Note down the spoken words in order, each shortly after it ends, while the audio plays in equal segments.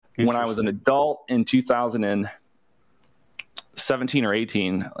when I was an adult in 2017 or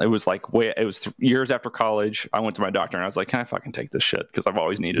 18, it was like years after college. I went to my doctor and I was like, can I fucking take this shit? Because I've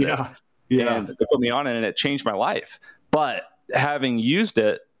always needed it. Yeah. And they put me on it and it changed my life. But having used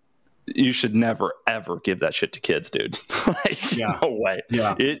it, you should never, ever give that shit to kids, dude. No way.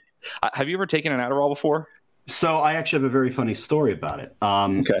 Yeah. Have you ever taken an Adderall before? So I actually have a very funny story about it.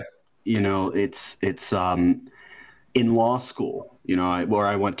 Okay. It's in law school, where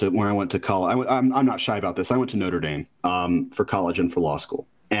I went to college. I'm not shy about this. I went to Notre Dame for college and for law school.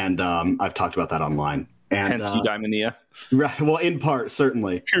 And I've talked about that online. And, hence eudaimonia. Right. Well, in part,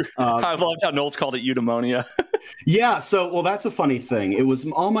 certainly. I loved how Knowles called it eudaimonia. Yeah. So, that's a funny thing. It was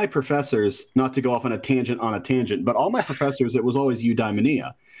all my professors, not to go off on a tangent, but all my professors, it was always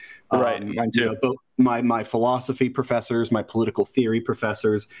eudaimonia. Right. Mine too. But my philosophy professors, my political theory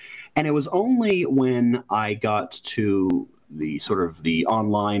professors. And it was only when I got to the sort of the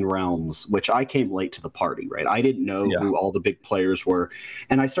online realms, which I came late to the party, right? I didn't know who all the big players were.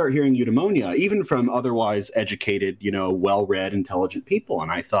 And I start hearing eudaimonia, even from otherwise educated, well-read, intelligent people.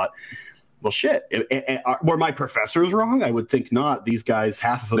 And I thought, well, shit, were my professors wrong? I would think not. These guys,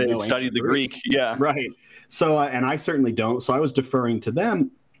 half of them they studied the Greek. Yeah. Right. So, and I certainly don't. So I was deferring to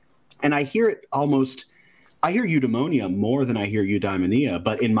them. And I hear eudaimonia more than I hear eudaimonia,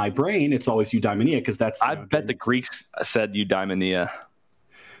 but in my brain, it's always eudaimonia because that's. I bet the Greeks said eudaimonia.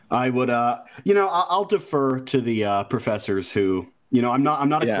 I would, I'll defer to the professors who, I'm not a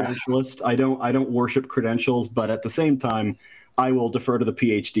credentialist. I don't worship credentials, but at the same time, I will defer to the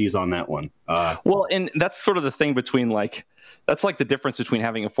PhDs on that one. Well, and that's sort of the thing between that's like the difference between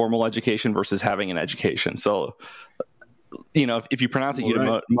having a formal education versus having an education. So, if you pronounce it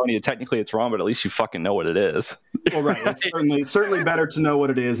eudaimonia, technically it's wrong, but at least you fucking know what it is. Well, right. It's certainly better to know what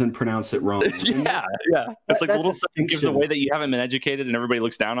it is and pronounce it wrong. Yeah. It's like a little stuff that gives away that you haven't been educated and everybody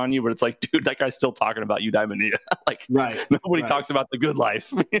looks down on you, but it's like, dude, that guy's still talking about eudaimonia. Nobody talks about the good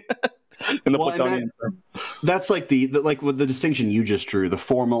life. In the Platonian term. That's like with the distinction you just drew, the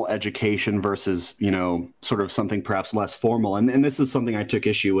formal education versus, sort of something perhaps less formal. And this is something I took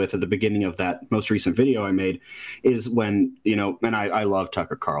issue with at the beginning of that most recent video I made, is when, and I love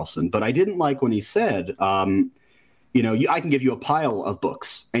Tucker Carlson, but I didn't like when he said, I can give you a pile of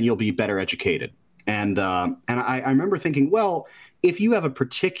books and you'll be better educated. And I remember thinking, well, if you have a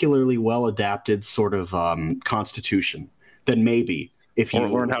particularly well-adapted sort of constitution, then maybe. If you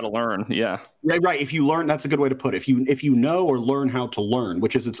learn how to learn, right. If you learn, that's a good way to put it. If you know or learn how to learn,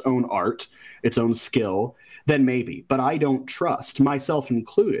 which is its own art, its own skill, then maybe. But I don't trust, myself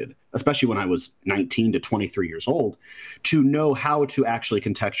included, especially when I was 19 to 23 years old, to know how to actually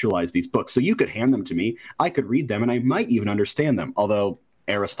contextualize these books. So you could hand them to me, I could read them, and I might even understand them. Although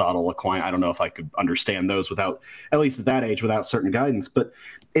Aristotle, Aquinas, I don't know if I could understand those without, at least at that age, without certain guidance. But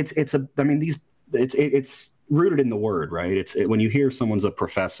it's rooted in the word, right? When you hear someone's a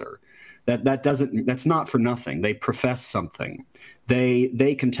professor, that's not for nothing. They profess something.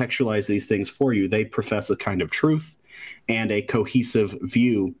 They contextualize these things for you. They profess a kind of truth and a cohesive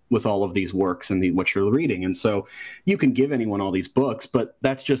view with all of these works and what you're reading. And so you can give anyone all these books, but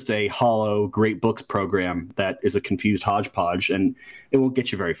that's just a hollow great books program that is a confused hodgepodge, and it won't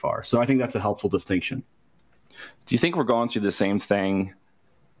get you very far. So I think that's a helpful distinction. Do you think we're going through the same thing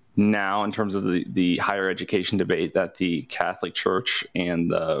now in terms of the higher education debate that the Catholic Church and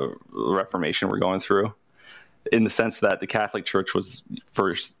the Reformation were going through? In the sense that the Catholic Church was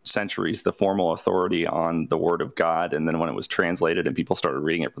for centuries the formal authority on the Word of God, and then when it was translated and people started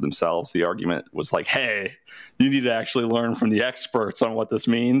reading it for themselves, the argument was like, hey, you need to actually learn from the experts on what this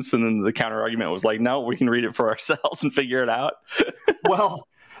means. And then the counter argument was like, no, we can read it for ourselves and figure it out. Well,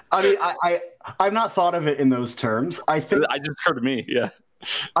 I mean, I've not thought of it in those terms. I think I just heard of me. Yeah.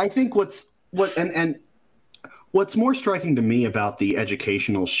 I think what's more striking to me about the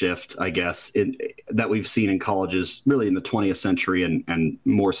educational shift, I guess, that we've seen in colleges really in the 20th century and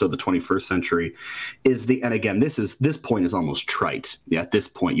more so the 21st century is and again, this point is almost trite. At this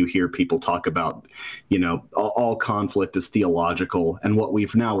point, you hear people talk about, all conflict is theological, and what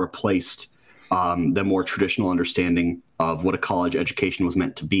we've now replaced the more traditional understanding of what a college education was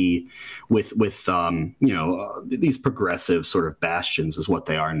meant to be with these progressive sort of bastions is what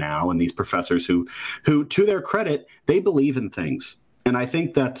they are now. And these professors who to their credit, they believe in things. And I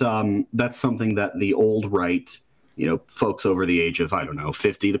think that that's something that the old right, folks over the age of,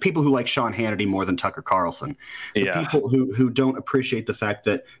 50, the people who like Sean Hannity more than Tucker Carlson, the people who don't appreciate the fact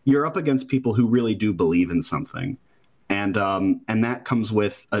that you're up against people who really do believe in something. And that comes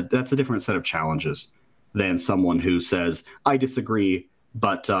with that's a different set of challenges than someone who says, I disagree,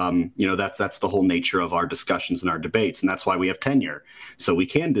 But that's the whole nature of our discussions and our debates, and that's why we have tenure, so we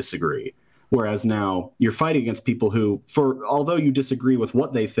can disagree. Whereas now you're fighting against people who, although you disagree with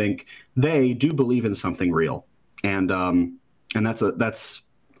what they think, they do believe in something real, and that's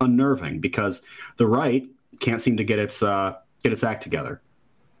unnerving because the right can't seem to get its act together.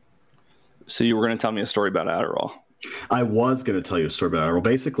 So you were going to tell me a story about Adderall. I was going to tell you a story about Adderall.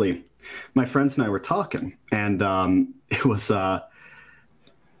 Basically, my friends and I were talking, and it was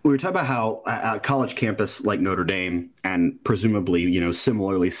we were talking about how a college campus like Notre Dame and presumably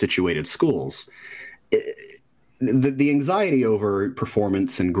similarly situated schools, the anxiety over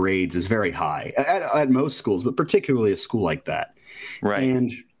performance and grades is very high at most schools, but particularly a school like that.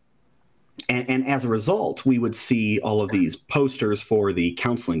 Right. And as a result, we would see all of these posters for the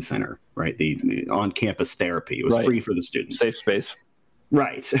counseling center, right? The on-campus therapy. It was free for the students. Safe space.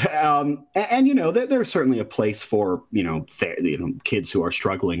 Right. There's certainly a place for, kids who are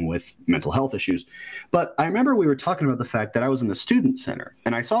struggling with mental health issues. But I remember we were talking about the fact that I was in the student center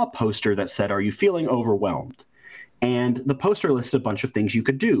and I saw a poster that said, "Are you feeling overwhelmed?" And the poster listed a bunch of things you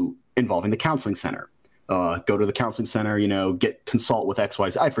could do involving the counseling center. Go to the counseling center, consult with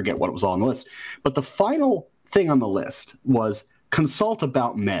XYZ. I forget what was on the list. But the final thing on the list was consult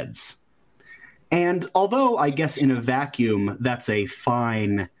about meds. And although I guess in a vacuum that's a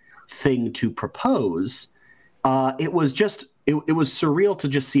fine thing to propose, it was surreal to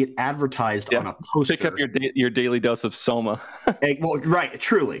just see it advertised on a poster. Pick up your daily dose of Soma. Well, right,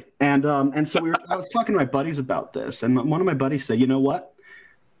 truly. And so I was talking to my buddies about this, and one of my buddies said, "You know what?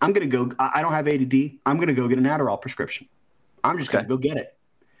 I'm going to go. I don't have ADD. I'm going to go get an Adderall prescription. I'm just going to go get it."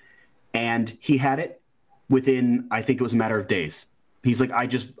 And he had it within, I think it was a matter of days. He's like,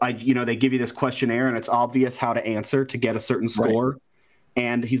 they give you this questionnaire and it's obvious how to answer to get a certain score. Right.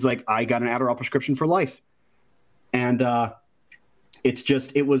 And he's like, "I got an Adderall prescription for life." And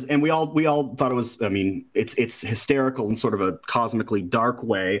and we all thought it was, it's hysterical in sort of a cosmically dark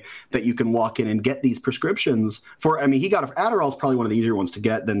way that you can walk in and get these prescriptions for. He got Adderall is probably one of the easier ones to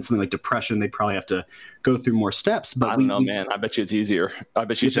get than something like depression. They probably have to go through more steps. But I don't know, man. I bet you it's easier. I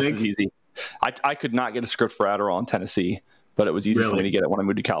bet you it's just as easy. I could not get a script for Adderall in Tennessee, but it was easy for me to get it when I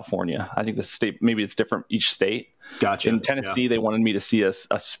moved to California. I think the state, maybe it's different each state. Gotcha. In Tennessee, they wanted me to see a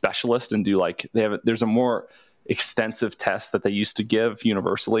specialist and do there's a more extensive test that they used to give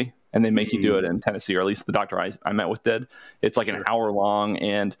universally, and they make you do it in Tennessee, or at least the doctor I met with did. It's like an hour long,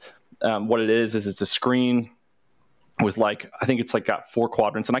 and what it is it's a screen with I think it's got 4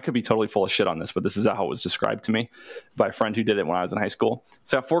 quadrants, and I could be totally full of shit on this, but this is how it was described to me by a friend who did it when I was in high school.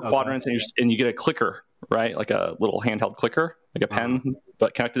 So 4 quadrants, and you get a clicker, right? Like a little handheld clicker, like a pen,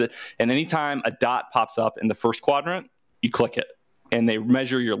 but connected it. And anytime a dot pops up in the first quadrant, you click it. And they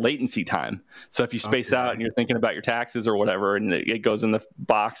measure your latency time. So if you space out and you're thinking about your taxes or whatever, and it goes in the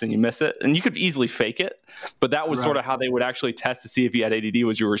box and you miss it, and you could easily fake it, but that was sort of how they would actually test to see if you had ADD,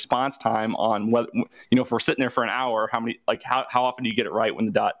 was your response time on whether, if we're sitting there for an hour, how often do you get it right when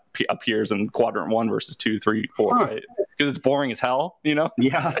the dot appears in quadrant 1 versus 2, 3, 4, right? Because it's boring as hell,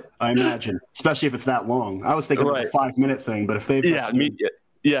 Yeah, I imagine, especially if it's that long. I was thinking of a 5-minute thing, but if they've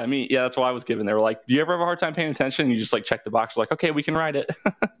that's why I was given. They were like, "Do you ever have a hard time paying attention?" And you just check the box, okay, we can write it.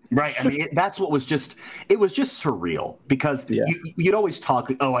 Right. That's what was it was just surreal because you'd always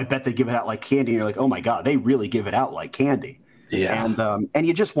talk, "Oh, I bet they give it out like candy." And you're like, "Oh my God, they really give it out like candy." Yeah. And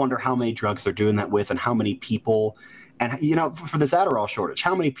you just wonder how many drugs they're doing that with and how many people, and for this Adderall shortage,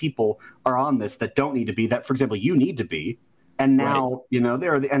 how many people are on this that don't need to be, that, for example, you need to be. And now,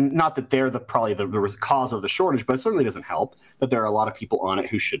 and not that they're probably the cause of the shortage, but it certainly doesn't help that there are a lot of people on it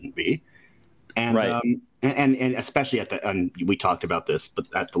who shouldn't be. And and especially and we talked about this, but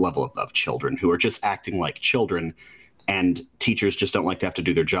at the level of children who are just acting like children, and teachers just don't like to have to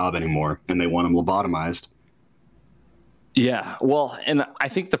do their job anymore, and they want them lobotomized. Yeah, well, and I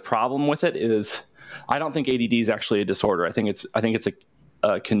think the problem with it is, I don't think ADD is actually a disorder. I think it's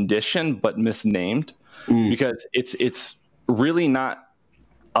a condition, but misnamed, because it's really not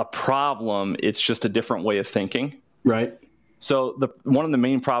a problem. It's just a different way of thinking. Right. So one of the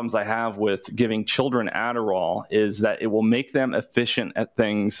main problems I have with giving children Adderall is that it will make them efficient at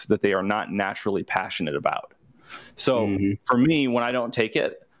things that they are not naturally passionate about. So for me, when I don't take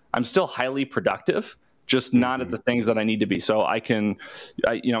it, I'm still highly productive, just not at the things that I need to be. So I'm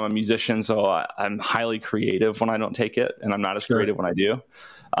a musician, so I'm highly creative when I don't take it, and I'm not as creative when I do.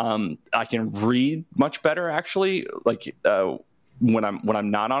 I can read much better, actually, when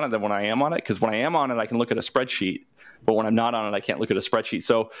I'm not on it than when I am on it. Because when I am on it, I can look at a spreadsheet, but when I'm not on it, I can't look at a spreadsheet.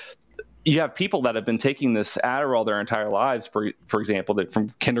 So you have people that have been taking this Adderall their entire lives, for example, that from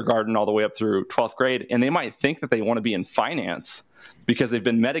kindergarten all the way up through 12th grade, and they might think that they want to be in finance because they've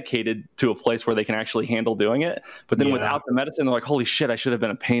been medicated to a place where they can actually handle doing it. But then without the medicine, they're like, holy shit, I should have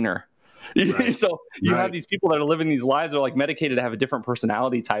been a painter. Right. So you have these people that are living these lives that are like medicated to have a different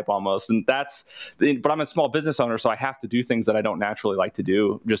personality type almost. And but I'm a small business owner, so I have to do things that I don't naturally like to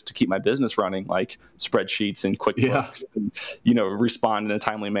do just to keep my business running, like spreadsheets and QuickBooks and, respond in a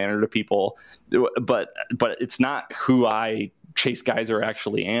timely manner to people. But it's not who I chase guys or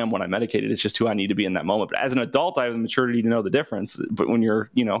actually am when I'm medicated. It's just who I need to be in that moment. But as an adult, I have the maturity to know the difference. But when you're,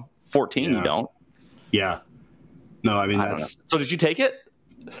 14, you don't. Yeah. No, I mean, that's. So did you take it?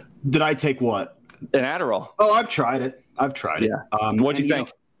 Did I take what? An Adderall. Oh, I've tried it. Yeah. What'd you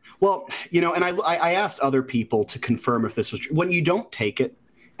think? And I asked other people to confirm if this was true. When you don't take it,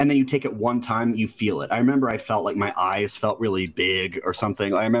 and then you take it one time, you feel it. I remember I felt like my eyes felt really big or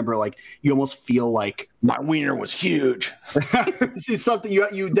something. I remember like you almost feel like my wiener was huge. It's something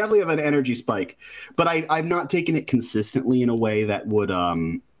you definitely have an energy spike. But I've not taken it consistently in a way that would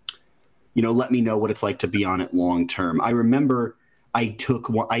let me know what it's like to be on it long term. I remember I took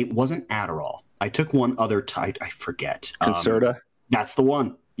one. I wasn't Adderall. I took one other type. I forget. Concerta. That's the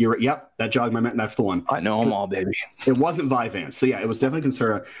one. Yep. That jogged my memory. That's the one. I know them all, baby. It wasn't Vyvanse. So yeah, it was definitely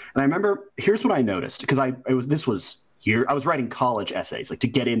Concerta. And I remember. Here's what I noticed because I was writing college essays to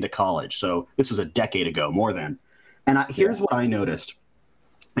get into college. So this was a decade ago, more than. And here's what I noticed,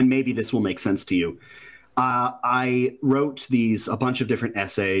 and maybe this will make sense to you. I wrote a bunch of different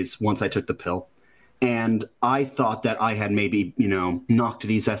essays once I took the pill. And I thought that I had maybe, knocked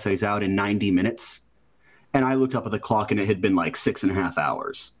these essays out in 90 minutes. And I looked up at the clock and it had been like 6.5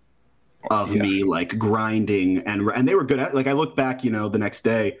 hours of me grinding. And they were good. I looked back, the next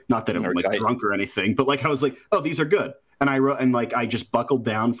day, not that I was drunk or anything, but I was like, oh, these are good. And I wrote, and I just buckled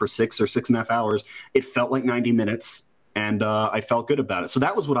down for 6 or 6.5 hours. It felt like 90 minutes. And I felt good about it. So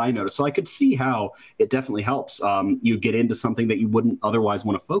that was what I noticed. So I could see how it definitely helps. You get into something that you wouldn't otherwise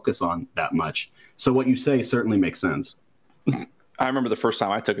want to focus on that much. So what you say certainly makes sense. I remember the first time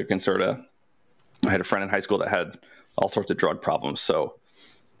I took a Concerta, I had a friend in high school that had all sorts of drug problems. So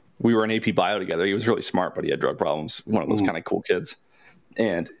we were in AP Bio together. He was really smart, but he had drug problems. One of those kind of cool kids.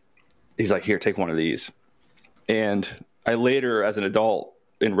 And he's like, here, take one of these. And I later, as an adult,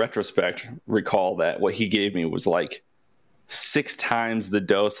 in retrospect, recall that what he gave me was 6 times the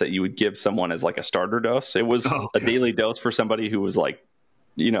dose that you would give someone as a starter dose. It was a daily dose for somebody who was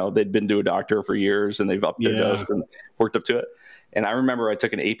they'd been to a doctor for years and they've upped their dose and worked up to it. And I remember I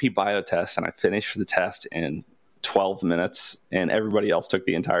took an AP Bio test and I finished the test in 12 minutes and everybody else took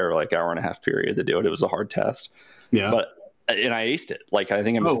the entire hour and a half period to do it. It was a hard test. Yeah. And I aced it. I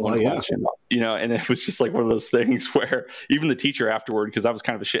think I'm just one question, and it was just one of those things where even the teacher afterward, because I was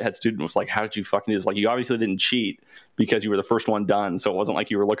kind of a shithead student, was like, how did you fucking do this? You obviously didn't cheat because you were the first one done. So it wasn't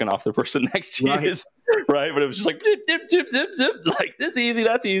like you were looking off the person next to you. Right. But it was just dip, dip, dip, zip, zip. This easy,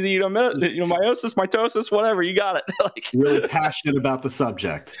 that's easy. Meiosis, mitosis, whatever. You got it. Really passionate about the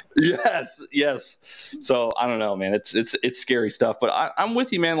subject. Yes. So I don't know, man. It's scary stuff. But I'm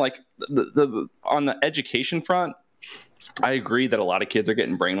with you, man. The on the education front, I agree that a lot of kids are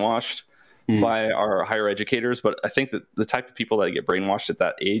getting brainwashed by our higher educators, but I think that the type of people that get brainwashed at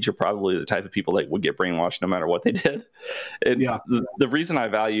that age are probably the type of people that would get brainwashed no matter what they did. And the reason I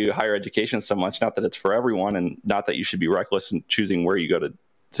value higher education so much, not that it's for everyone and not that you should be reckless in choosing where you go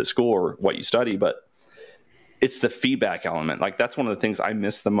to school or what you study, but it's the feedback element. That's one of the things I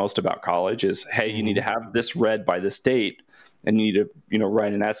miss the most about college is, hey, you need to have this read by this date and you need to,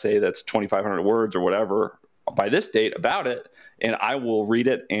 write an essay that's 2,500 words or whatever by this date about it, and I will read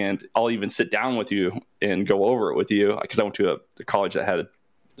it and I'll even sit down with you and go over it with you because I went to a college that had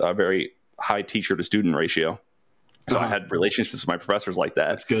a very high teacher to student ratio. So I had relationships with my professors like that.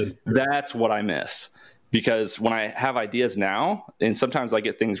 That's good. That's what I miss, because when I have ideas now, and sometimes I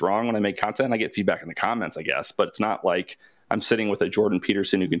get things wrong when I make content, I get feedback in the comments, I guess, but it's not like I'm sitting with a Jordan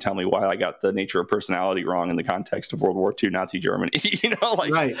Peterson who can tell me why I got the nature of personality wrong in the context of World War II Nazi Germany,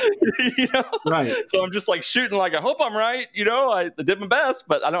 Right. Right. So I'm just shooting, I hope I'm right. I did my best,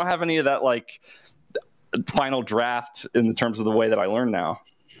 but I don't have any of that final draft in terms of the way that I learn now.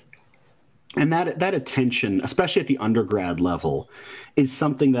 And that attention, especially at the undergrad level, is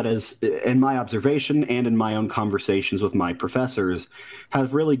something that is, in my observation and in my own conversations with my professors,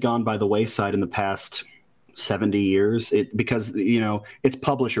 have really gone by the wayside in the past 70 years because it's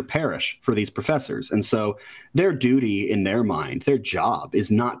publish or perish for these professors. And so their duty in their mind, their job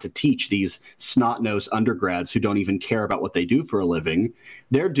is not to teach these snot-nosed undergrads who don't even care about what they do for a living.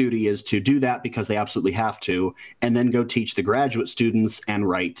 Their duty is to do that because they absolutely have to, and then go teach the graduate students and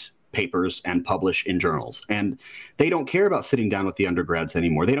write papers and publish in journals. And they don't care about sitting down with the undergrads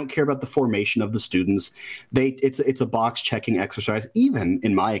anymore. They don't care about the formation of the students. It's a box checking exercise, even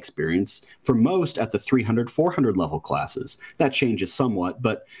in my experience, for most at the 300, 400 level classes. That changes somewhat,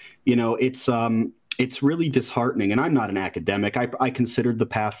 but it's really disheartening. And I'm not an academic. I considered the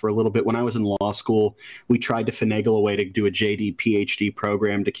path for a little bit. When I was in law school, we tried to finagle a way to do a JD, PhD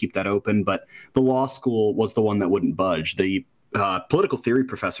program to keep that open, but the law school was the one that wouldn't budge. The political theory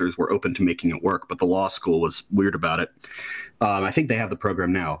professors were open to making it work, but the law school was weird about it. I think they have the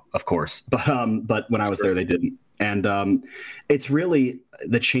program now, of course, but when I was there, they didn't. And it's really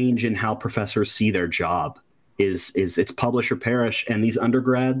the change in how professors see their job is it's publish or perish. And these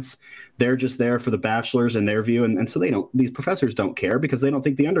undergrads, they're just there for the bachelor's in their view. And so these professors don't care because they don't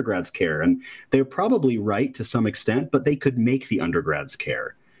think the undergrads care. And they're probably right to some extent, but they could make the undergrads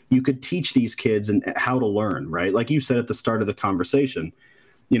care. You could teach these kids and how to learn, right? Like you said at the start of the conversation,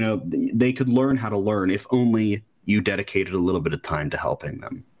 they could learn how to learn if only you dedicated a little bit of time to helping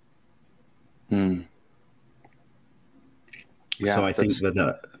them. Yeah, so I think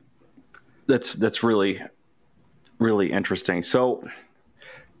that's really, really interesting. So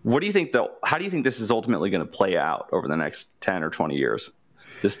what do you think how do you think this is ultimately going to play out over the next 10 or 20 years?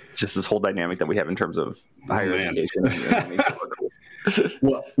 This whole dynamic that we have in terms of higher education.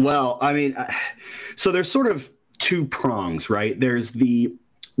 Well, I mean, so there's sort of two prongs, right? There's the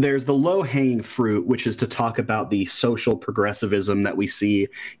low-hanging fruit, which is to talk about the social progressivism that we see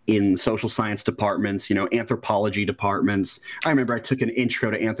in social science departments, anthropology departments. I remember I took an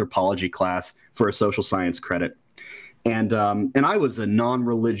intro to anthropology class for a social science credit. And I was a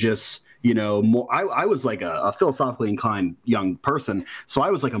non-religious, I was like a philosophically inclined young person. So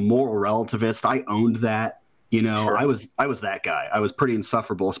I was like a moral relativist. I owned that. Sure. I was that guy. I was pretty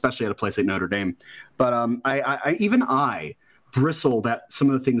insufferable, especially at a place like Notre Dame. But I bristled at some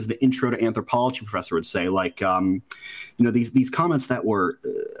of the things the intro to anthropology professor would say, like these comments that were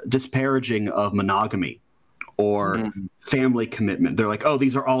disparaging of monogamy or family commitment. They're like, oh,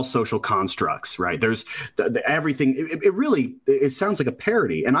 these are all social constructs, right? There's everything. It sounds like a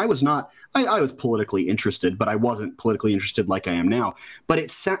parody. And I was politically interested, but I wasn't politically interested like I am now. But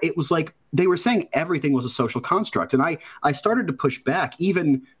it was like they were saying everything was a social construct. And I started to push back,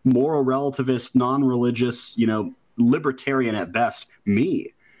 even moral relativist, non-religious, libertarian at best,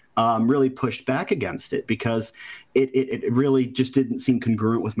 me. Really pushed back against it because it really just didn't seem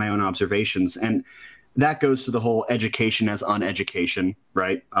congruent with my own observations. And that goes to the whole education as uneducation,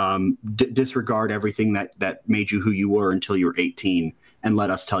 right? Disregard everything that made you who you were until you were 18 and let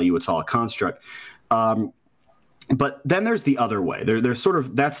us tell you it's all a construct. But then there's the other way. There's sort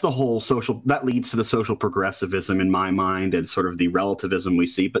of, that's the whole that leads to the social progressivism in my mind and sort of the relativism we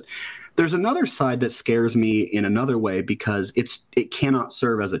see. But there's another side that scares me in another way because it cannot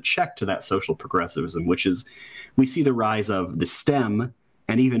serve as a check to that social progressivism, which is we see the rise of the STEM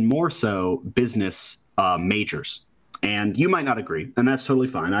and even more so business majors. And you might not agree, and that's totally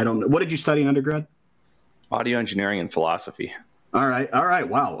fine. I don't know. What did you study in undergrad? Audio engineering and philosophy. All right.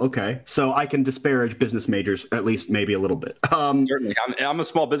 Wow. Okay. So I can disparage business majors, at least maybe a little bit. Certainly. I'm a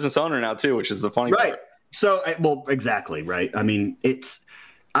small business owner now too, which is the funny part. So, well, exactly. Right. I mean,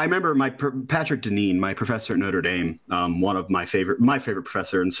 I remember Patrick Deneen, my professor at Notre Dame, one of my favorite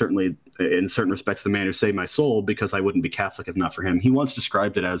professor, and certainly in certain respects, the man who saved my soul because I wouldn't be Catholic if not for him. He once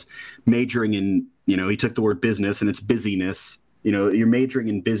described it as majoring in, he took the word business and it's busyness. You're majoring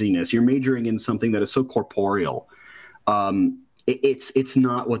in busyness. You're majoring in something that is so corporeal. It's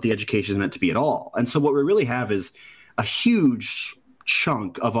not what the education is meant to be at all. And so what we really have is a huge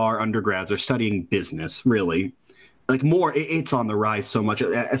chunk of our undergrads are studying business, really. Like it's on the rise so much,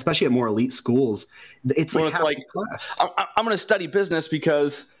 especially at more elite schools. It's like half the class. I'm going to study business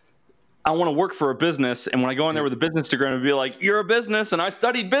because I want to work for a business. And when I go in there with a business degree, I'm going to be like, you're a business and I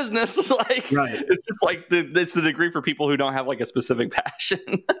studied business. Right. It's just like it's the degree for people who don't have like a specific passion.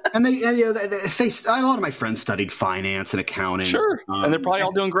 And a lot of my friends studied finance and accounting. Sure. And they're probably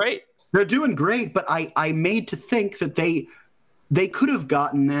all doing great. They're doing great. But I made to think that they could have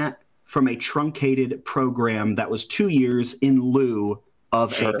gotten that from a truncated program that was 2 years in lieu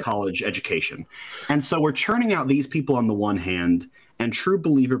of a college education. And so we're churning out these people on the one hand and true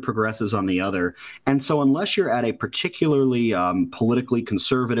believer progressives on the other. And so unless you're at a particularly politically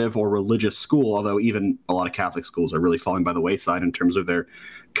conservative or religious school, although even a lot of Catholic schools are really falling by the wayside in terms of their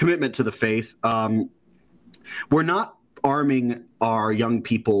commitment to the faith, we're not arming our young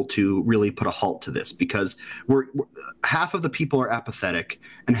people to really put a halt to this because we're half of the people are apathetic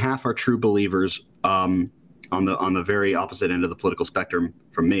and half are true believers on the very opposite end of the political spectrum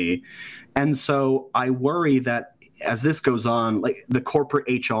from me. And so I worry that as this goes on, like the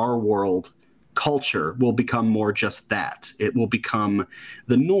corporate HR world culture will become more just that. It will become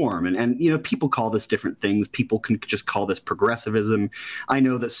the norm. And people call this different things. People can just call this progressivism. I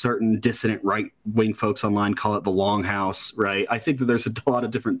know that certain dissident right-wing folks online call it the longhouse, right? I think that there's a lot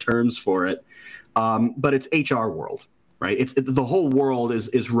of different terms for it. But it's HR world, right? The whole world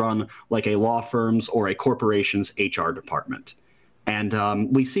is run like a law firm's or a corporation's HR department.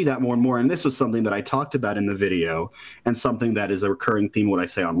 And we see that more and more. And this was something that I talked about in the video, and something that is a recurring theme, what I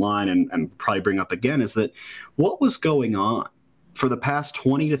say online and probably bring up again, is that what was going on for the past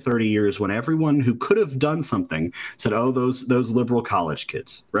 20 to 30 years when everyone who could have done something said, oh, those liberal college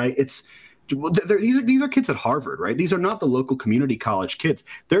kids, right? These are kids at Harvard, right? These are not the local community college kids.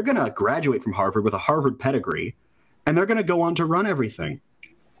 They're going to graduate from Harvard with a Harvard pedigree, and they're going to go on to run everything.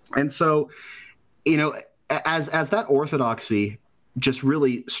 And so, as that orthodoxy just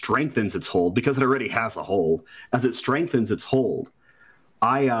really strengthens its hold, because it already has a hold, as it strengthens its hold,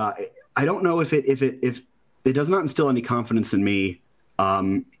 I don't know if it does not instill any confidence in me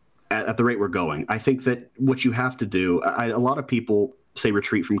at the rate we're going. I think that what you have to do, a lot of people say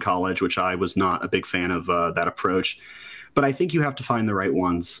retreat from college, which I was not a big fan of that approach, but I think you have to find the right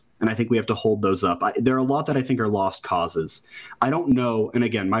ones, and I think we have to hold those up. There are a lot that I think are lost causes. I don't know, and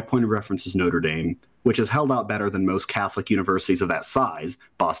again, my point of reference is Notre Dame, which has held out better than most Catholic universities of that size,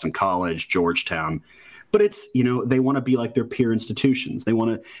 Boston College, Georgetown. But it's, they want to be like their peer institutions. They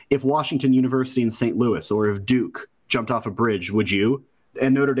want to, if Washington University in St. Louis or if Duke jumped off a bridge, would you?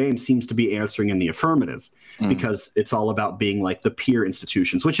 And Notre Dame seems to be answering in the affirmative because it's all about being like the peer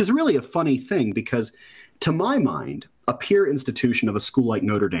institutions, which is really a funny thing because to my mind, a peer institution of a school like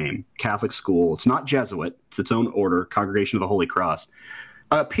Notre Dame, Catholic school, it's not Jesuit, it's its own order, Congregation of the Holy Cross.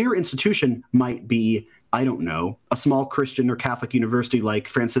 A peer institution might be, I don't know, a small Christian or Catholic university like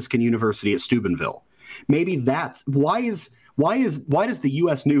Franciscan University at Steubenville. Maybe that's why does the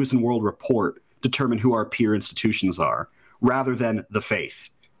U.S. News and World Report determine who our peer institutions are rather than the faith?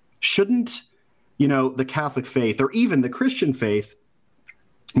 Shouldn't, the Catholic faith or even the Christian faith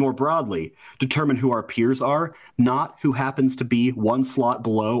more broadly determine who our peers are, not who happens to be one slot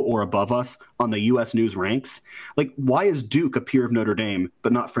below or above us on the U.S. News ranks? Like, why is Duke a peer of Notre Dame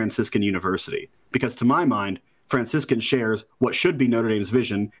but not Franciscan University? Because to my mind, Franciscan shares what should be Notre Dame's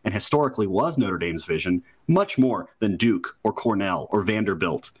vision and historically was Notre Dame's vision much more than Duke or Cornell or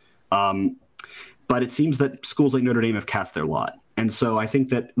Vanderbilt. But it seems that schools like Notre Dame have cast their lot. And so I think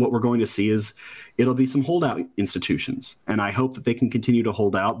that what we're going to see is it'll be some holdout institutions. And I hope that they can continue to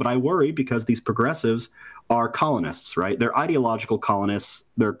hold out. But I worry because these progressives are colonists, right? They're ideological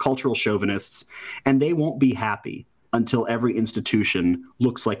colonists. They're cultural chauvinists. And they won't be happy until every institution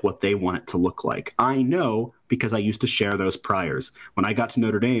looks like what they want it to look like. I know because I used to share those priors. When I got to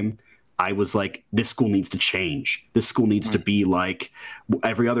Notre Dame, I was like, this school needs to change. This school needs to be like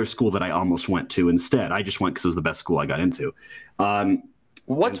every other school that I almost went to instead. I just went because it was the best school I got into.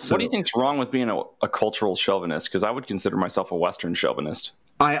 What do you think's wrong with being a cultural chauvinist? Because I would consider myself a Western chauvinist.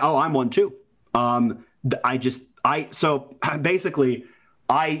 I'm one too. So basically,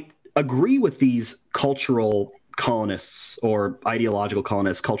 I agree with these cultural colonists or ideological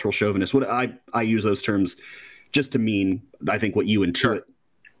colonists, cultural chauvinists. What I use those terms just to mean, I think, what you intuit. Sure.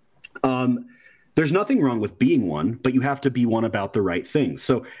 There's nothing wrong with being one, but you have to be one about the right things.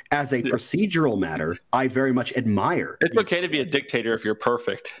 So as a procedural matter, I very much admire. It's okay to be a dictator if you're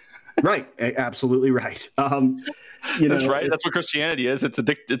perfect. Right. Absolutely right. That's right. That's what Christianity is. It's a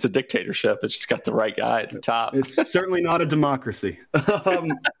dictatorship. It's just got the right guy at the top. It's certainly not a democracy.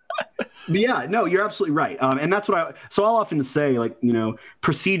 But yeah, no, you're absolutely right. And that's what I'll often say, like,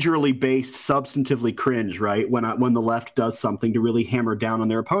 procedurally based, substantively cringe, right? When the left does something to really hammer down on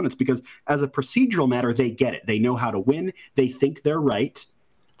their opponents, because as a procedural matter, they get it. They know how to win. They think they're right,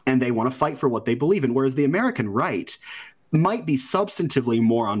 and they want to fight for what they believe in. Whereas the American right might be substantively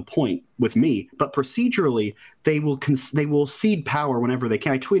more on point with me, but procedurally they will cede power whenever they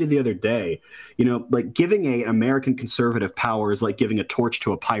can. I tweeted the other day, like giving an American conservative power is like giving a torch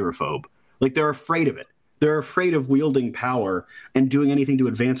to a pyrophobe. Like, they're afraid of it. They're afraid of wielding power and doing anything to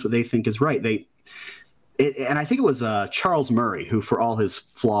advance what they think is right. And I think it was Charles Murray, who, for all his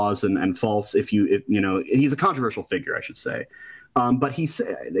flaws and faults, he's a controversial figure, I should say. But he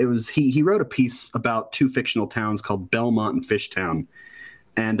said he wrote a piece about two fictional towns called Belmont and Fishtown,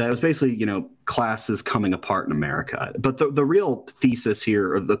 and it was basically classes coming apart in America. But the real thesis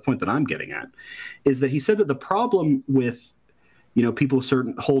here, or the point that I'm getting at, is that he said that the problem with people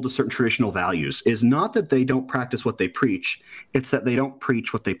hold to certain traditional values is not that they don't practice what they preach; it's that they don't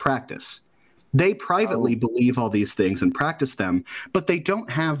preach what they practice. They privately believe all these things and practice them, but they don't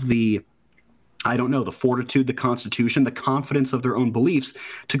have the I don't know, the fortitude, the constitution, the confidence of their own beliefs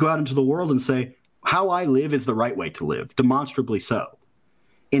to go out into the world and say, how I live is the right way to live, demonstrably so.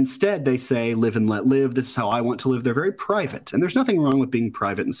 Instead, they say, live and let live. This is how I want to live. They're very private. And there's nothing wrong with being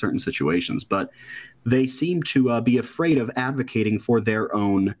private in certain situations, but they seem to be afraid of advocating for their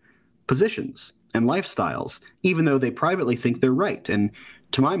own positions and lifestyles, even though they privately think they're right. And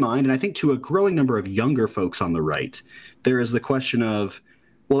to my mind, and I think to a growing number of younger folks on the right, there is the question of,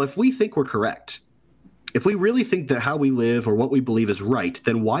 well, if we think we're correct, if we really think that how we live or what we believe is right,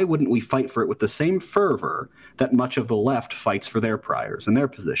 then why wouldn't we fight for it with the same fervor that much of the left fights for their priors and their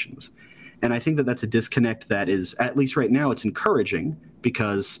positions? And I think that that's a disconnect that is, at least right now, it's encouraging,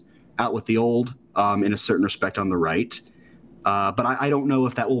 because out with the old, in a certain respect, on the right. But I don't know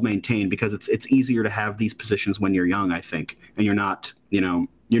if that will maintain, because it's easier to have these positions when you're young, I think, and you're not,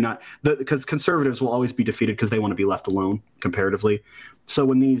 because conservatives will always be defeated because they want to be left alone comparatively. So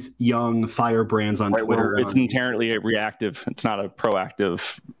when these young firebrands on Twitter, it's inherently reactive. It's not a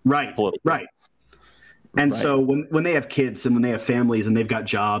proactive. Right. Political. Right. And so when they have kids and when they have families and they've got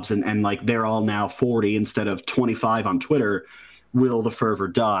jobs and like they're all now 40 instead of 25 on Twitter, will the fervor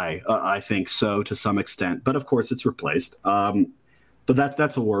die? I think so, to some extent. But of course, it's replaced. But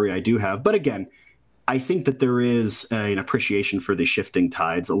that's a worry I do have. But again, I think that there is an appreciation for the shifting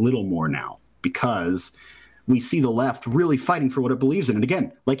tides a little more now, because we see the left really fighting for what it believes in. And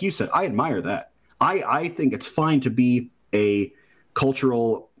again, like you said, I admire that. I think it's fine to be a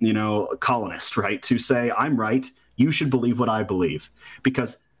cultural, colonist, right? To say, I'm right, you should believe what I believe,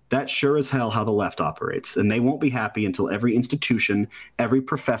 because that's sure as hell how the left operates. And they won't be happy until every institution, every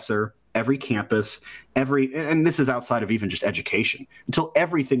professor, every campus, and this is outside of even just education, until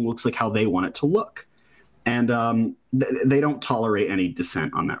everything looks like how they want it to look. And they don't tolerate any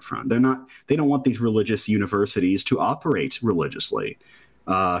dissent on that front. They don't want these religious universities to operate religiously.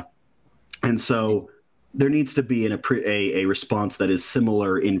 And so there needs to be a response that is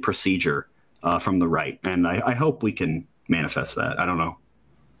similar in procedure from the right. And I hope we can manifest that. I don't know.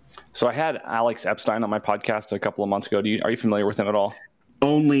 So I had Alex Epstein on my podcast a couple of months ago. Are you familiar with him at all?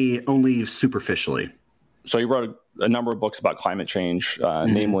 Only superficially. So he wrote a number of books about climate change,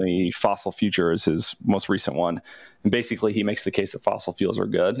 namely Fossil Future is his most recent one. And basically he makes the case that fossil fuels are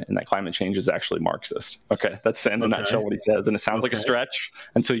good and that climate change is actually Marxist. Okay, that's in a nutshell what he says. And it sounds like a stretch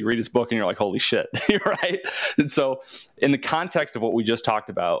until you read his book and you're like, holy shit, you're right. And so in the context of what we just talked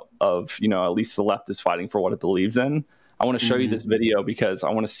about of, at least the left is fighting for what it believes in, I want to show you this video because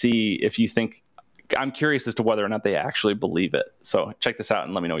I want to see if you think, I'm curious as to whether or not they actually believe it. So check this out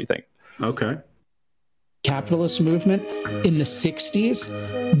and let me know what you think. Okay. Capitalist movement in the 60s,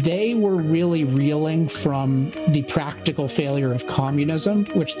 they were really reeling from the practical failure of communism,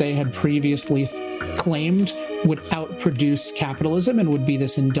 which they had previously claimed would outproduce capitalism and would be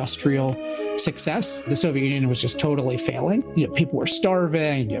this industrial success. The Soviet Union was just totally failing. People were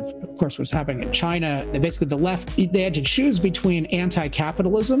starving. Of course, what's happening in China. Basically, the left, they had to choose between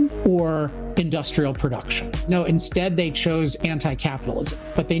anti-capitalism or industrial production. No, instead they chose anti-capitalism,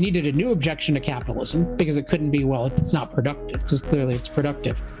 but they needed a new objection to capitalism because it couldn't be, well, it's not productive, because clearly it's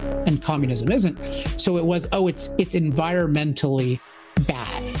productive and communism isn't. So it was, it's environmentally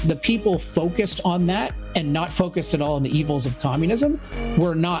bad. The people focused on that and not focused at all on the evils of communism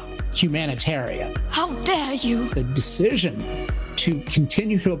were not humanitarian. How dare you? The decision to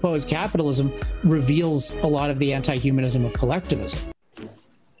continue to oppose capitalism reveals a lot of the anti-humanism of collectivism.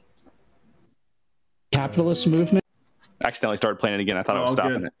 Capitalist movement. I accidentally started playing it again. I thought I was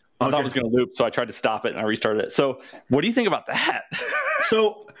stopping it. I thought it was going to loop, so I tried to stop it and I restarted it. So what do you think about that?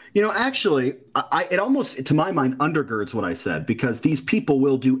 So, actually, it almost, to my mind, undergirds what I said, because these people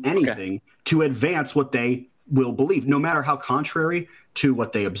will do anything to advance what they will believe, no matter how contrary to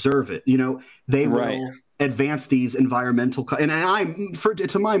what they observe it. They will advance these environmental,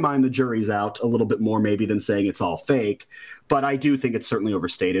 to my mind, the jury's out a little bit more maybe than saying it's all fake, but I do think it's certainly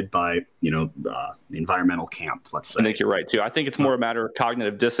overstated by, the environmental camp, let's say. I think you're right, too. I think it's more a matter of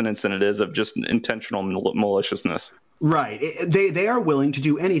cognitive dissonance than it is of just intentional maliciousness. Right. They are willing to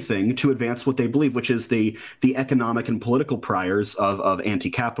do anything to advance what they believe, which is the economic and political priors of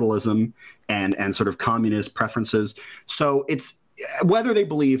anti-capitalism and sort of communist preferences. So it's whether they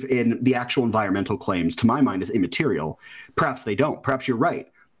believe in the actual environmental claims, to my mind, is immaterial. Perhaps they don't. Perhaps you're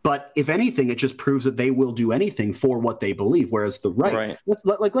right. But if anything, it just proves that they will do anything for what they believe, whereas the right.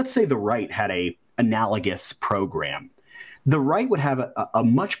 Let's say the right had a analogous program. The right would have a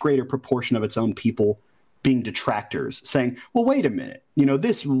much greater proportion of its own people being detractors, saying, well, wait a minute,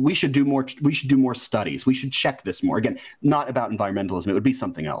 we should do more studies. We should check this more. Again, not about environmentalism. It would be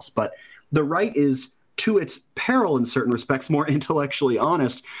something else. But the right is to its peril in certain respects, more intellectually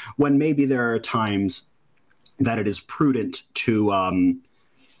honest, when maybe there are times that it is prudent to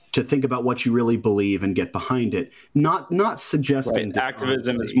think about what you really believe and get behind it. Not suggesting right.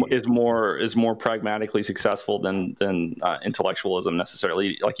 Activism is more pragmatically successful than intellectualism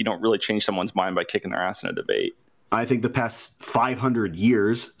necessarily. Like, you don't really change someone's mind by kicking their ass in a debate. I think the past 500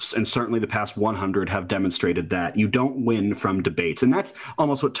 years, and certainly the past 100, have demonstrated that you don't win from debates. And that's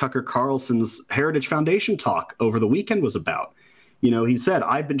almost what Tucker Carlson's Heritage Foundation talk over the weekend was about. He said,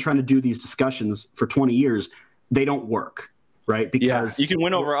 I've been trying to do these discussions for 20 years. They don't work, right? Because you can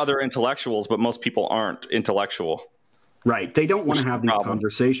win over other intellectuals, but most people aren't intellectual. Right. They don't want to have these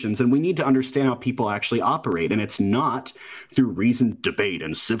conversations, and we need to understand how people actually operate. And it's not through reasoned debate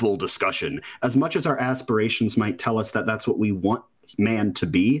and civil discussion. As much as our aspirations might tell us that that's what we want man to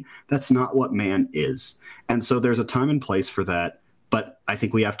be, that's not what man is. And so there's a time and place for that. But I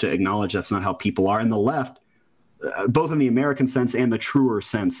think we have to acknowledge that's not how people are. And the left, both in the American sense and the truer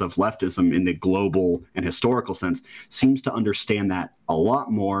sense of leftism in the global and historical sense, seems to understand that a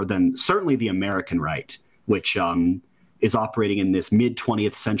lot more than certainly the American right, which is operating in this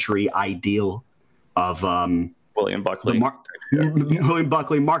mid-20th century ideal of William Buckley. William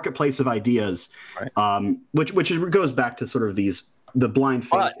Buckley, marketplace of ideas, right. which goes back to sort of the blind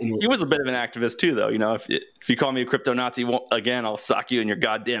faith. He was a bit of an activist too, though. If you call me a crypto Nazi, again, I'll sock you in your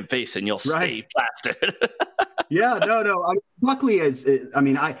goddamn face and you'll stay plastered. Yeah, no. Buckley is.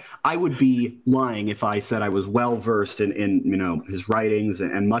 I would be lying if I said I was well versed in his writings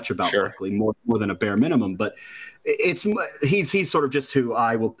and much about Buckley, more than a bare minimum. But he's sort of just who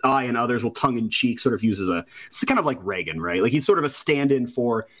I and others will tongue in cheek sort of use it's kind of like Reagan, right? Like, he's sort of a stand-in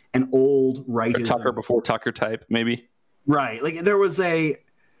for an old rightism. Tucker before Tucker type, maybe. Right. Like, it's a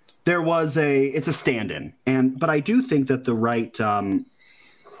stand-in, but I do think that the right the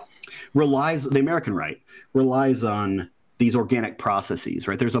American right relies on these organic processes,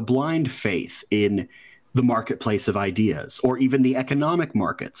 right? There's a blind faith in the marketplace of ideas, or even the economic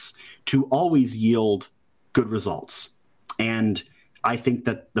markets, to always yield good results. And I think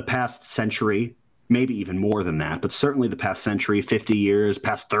that the past century, maybe even more than that, but certainly the past century, 50 years,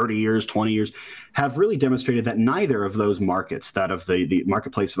 past 30 years, 20 years, have really demonstrated that neither of those markets, that of the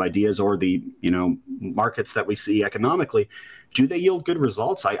marketplace of ideas or the markets that we see economically, do they yield good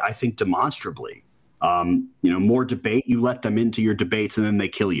results? I think demonstrably. More debate, you let them into your debates and then they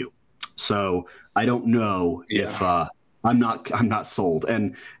kill you. So I don't know if I'm not sold.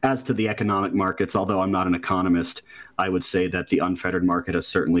 And as to the economic markets, although I'm not an economist, I would say that the unfettered market has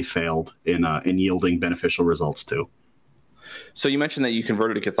certainly failed in yielding beneficial results too. So you mentioned that you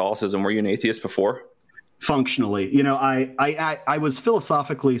converted to Catholicism. Were you an atheist before? Functionally, I was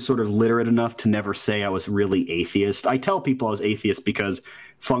philosophically sort of literate enough to never say I was really atheist. I tell people I was atheist because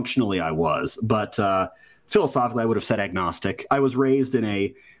functionally I was, but philosophically I would have said agnostic. I was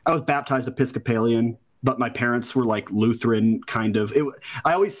baptized Episcopalian, but my parents were like Lutheran kind of.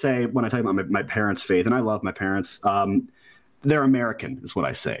 I always say when I talk about my parents' faith, and I love my parents, they're American is what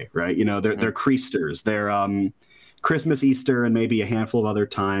I say, right? They're Christers. They're Christmas, Easter, and maybe a handful of other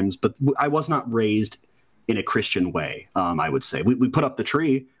times, but I was not raised in a Christian way, I would say. We put up the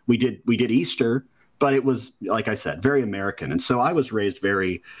tree. We did Easter, but it was, like I said, very American. And so I was raised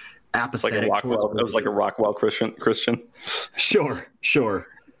very apathetic. It was like a Rockwell Christian. Sure.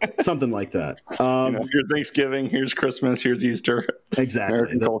 Something like that. Here's Thanksgiving, here's Christmas, here's Easter. Exactly.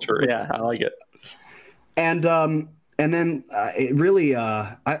 American culture. Yeah, I like it. And then it really,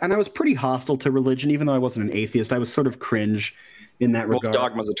 and I was pretty hostile to religion, even though I wasn't an atheist. I was sort of cringe in that regard.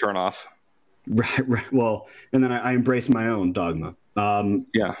 Dogma's a turnoff. Right. Well, and then I embraced my own dogma.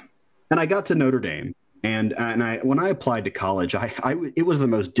 Yeah. And I got to Notre Dame, and when I applied to college, it was the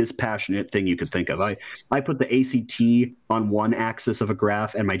most dispassionate thing you could think of. I put the ACT on one axis of a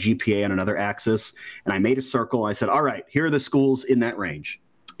graph and my GPA on another axis, and I made a circle. I said, all right, here are the schools in that range,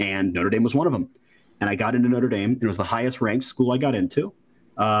 and Notre Dame was one of them. And I got into Notre Dame, and it was the highest ranked school I got into,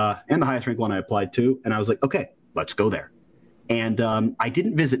 and the highest ranked one I applied to. And I was like, okay, let's go there. And I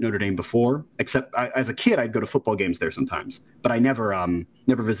didn't visit Notre Dame before, except as a kid, I'd go to football games there sometimes. But I never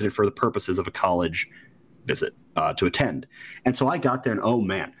visited for the purposes of a college visit to attend. And so I got there, and oh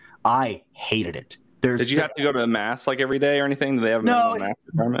man, I hated it. Did you have to go to mass like every day or anything? Do they have no? Mass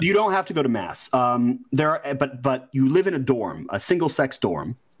requirement? You don't have to go to mass. But you live in a dorm, a single-sex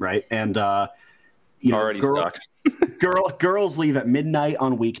dorm, right? And sucks. Girls leave at midnight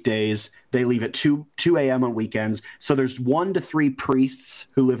on weekdays. They leave at 2 a.m. on weekends. So there's 1 to 3 priests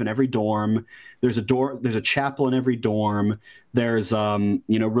who live in every dorm. There's a chapel in every dorm. There's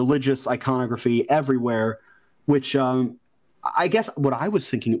religious iconography everywhere, which I guess what I was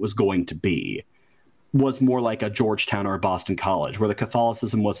thinking it was going to be was more like a Georgetown or a Boston College, where the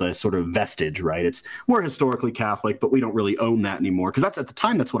Catholicism was a sort of vestige, right? We're historically Catholic, but we don't really own that anymore, because at the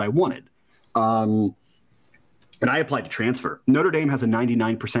time that's what I wanted. And I applied to transfer. Notre Dame has a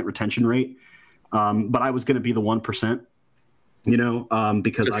 99% retention rate, but I was going to be the 1%,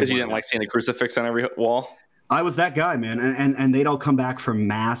 because you didn't like seeing a crucifix on every wall. I was that guy, man. And they'd all come back from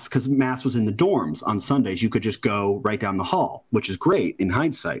Mass, because Mass was in the dorms on Sundays. You could just go right down the hall, which is great in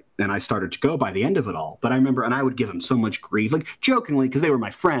hindsight. And I started to go by the end of it all. But I remember, and I would give them so much grief, like jokingly, because they were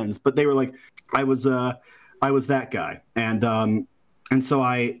my friends, but they were like, I was that guy. And so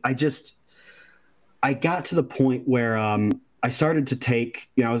I got to the point where I started to take,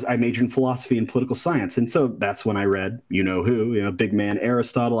 I majored in philosophy and political science. And so that's when I read, big man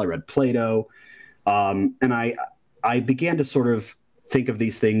Aristotle. I read Plato. And I began to sort of think of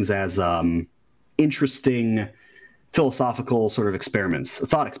these things as interesting philosophical sort of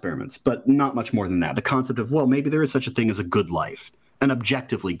thought experiments, but not much more than that. The concept of, well, maybe there is such a thing as a good life, an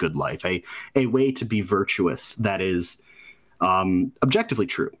objectively good life, a way to be virtuous that is objectively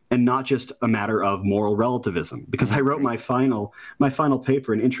true, and not just a matter of moral relativism. Because I wrote my final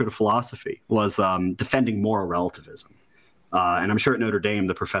paper in Intro to Philosophy was defending moral relativism. And I'm sure at Notre Dame,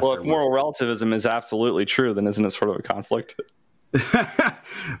 the professor... Well, if moral relativism is absolutely true, then isn't it sort of a conflict?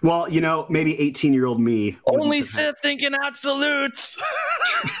 Well, maybe 18-year-old me... Only sit thinking absolutes!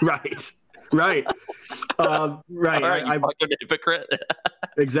 Right. Right. Right. I'm fucking hypocrite.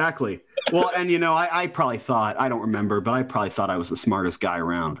 Exactly. Well, and, I probably thought, I don't remember, but I probably thought I was the smartest guy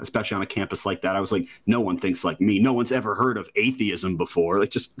around, especially on a campus like that. I was like, no one thinks like me. No one's ever heard of atheism before.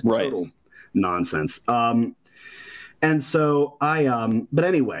 Like, just total nonsense. And so but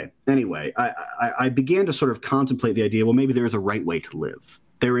anyway, I began to sort of contemplate the idea, well, maybe there is a right way to live.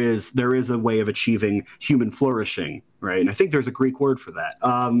 There is a way of achieving human flourishing, right? And I think there's a Greek word for that.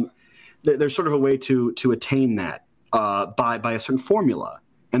 There's sort of a way to attain that by a certain formula,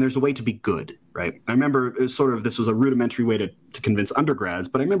 and there's a way to be good, right? I remember this was a rudimentary way to convince undergrads,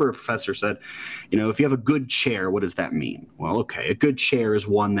 but I remember a professor said, if you have a good chair, what does that mean? Well, okay, a good chair is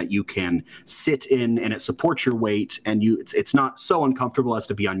one that you can sit in and it supports your weight, and it's not so uncomfortable as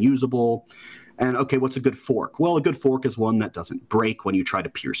to be unusable. And okay, what's a good fork? Well, a good fork is one that doesn't break when you try to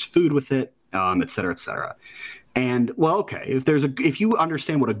pierce food with it, et cetera, et cetera. And well, okay, if you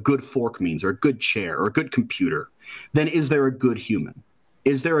understand what a good fork means, or a good chair, or a good computer, then is there a good human?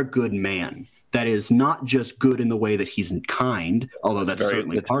 Is there a good man that is not just good in the way that he's kind, although that's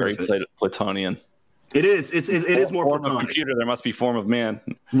certainly part of it? It's very Platonian. It is. It is more Platonic. Platonic. Of computer, there must be form of man.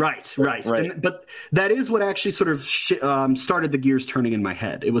 Right. But that is what actually sort of started the gears turning in my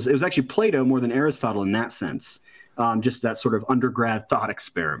head. It was actually Plato more than Aristotle in that sense. Just that sort of undergrad thought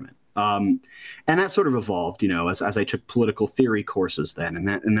experiment. And that sort of evolved, as I took political theory courses then,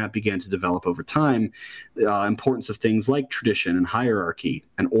 and that began to develop over time, importance of things like tradition and hierarchy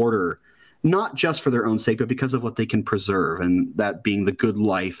and order, not just for their own sake, but because of what they can preserve, and that being the good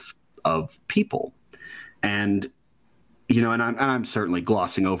life of people. And, and I'm certainly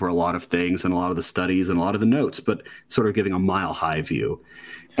glossing over a lot of things and a lot of the studies and a lot of the notes, but sort of giving a mile high view.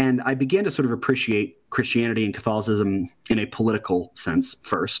 And I began to sort of appreciate Christianity and Catholicism in a political sense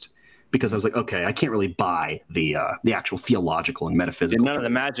first, because I was like, okay, I can't really buy the actual theological and metaphysical. None of the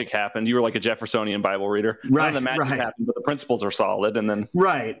magic happened. You were like a Jeffersonian Bible reader. None of the magic happened, but the principles are solid. And then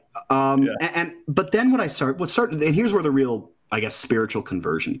but then what started, and here's where the real, I guess, spiritual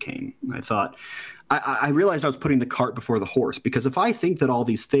conversion came. I thought, I realized I was putting the cart before the horse, because if I think that all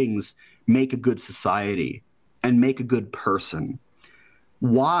these things make a good society and make a good person,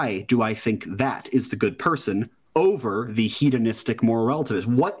 why do I think that is the good person over the hedonistic moral relativist?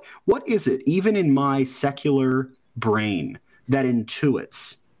 What is it, even in my secular brain, that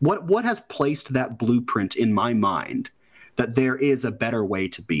intuits? What has placed that blueprint in my mind that there is a better way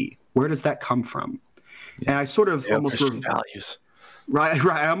to be? Where does that come from? Yeah. And I sort of almost values. Right.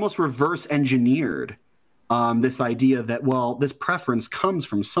 I almost reverse engineered this idea that, well, this preference comes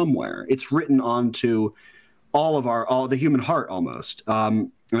from somewhere. It's written onto all the human heart almost.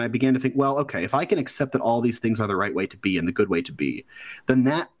 And I began to think, well, okay, if I can accept that all these things are the right way to be and the good way to be, then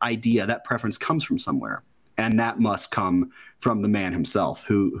that idea, that preference comes from somewhere. And that must come from the man himself,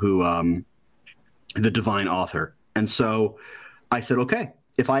 who the divine author. And so I said, okay,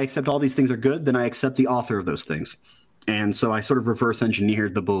 if I accept all these things are good, then I accept the author of those things. And so I sort of reverse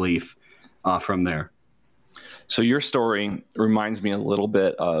engineered the belief from there. So your story reminds me a little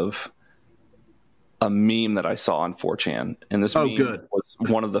bit of a meme that I saw on 4chan. And this meme was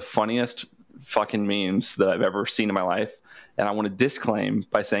one of the funniest fucking memes that I've ever seen in my life. And I want to disclaim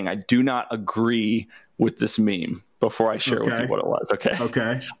by saying I do not agree with this meme before I share with you what it was. Okay.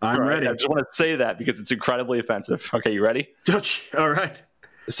 Okay. I'm ready. I just want to say that because it's incredibly offensive. Okay. You ready? All right.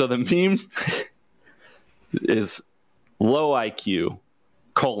 So the meme is low IQ,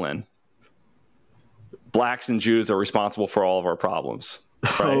 blacks and Jews are responsible for all of our problems.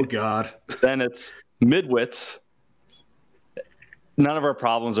 Right? Oh, God. Then it's midwits. None of our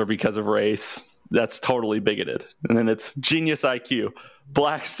problems are because of race. That's totally bigoted. And then it's genius IQ.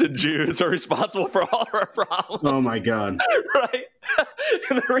 Blacks and Jews are responsible for all of our problems. Oh, my God. Right?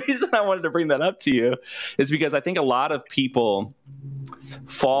 And the reason I wanted to bring that up to you is because I think a lot of people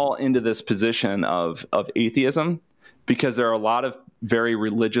fall into this position of atheism because there are a lot of very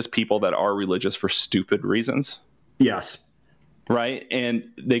religious people that are religious for stupid reasons. Yes. Right. And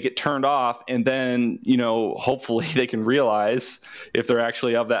they get turned off. And then, hopefully they can realize, if they're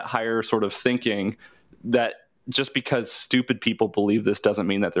actually of that higher sort of thinking, that just because stupid people believe this doesn't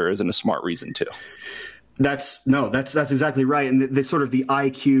mean that there isn't a smart reason to. That's exactly right. And the sort of the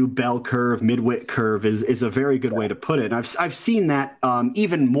IQ bell curve, midwit curve is a very good way to put it. And I've seen that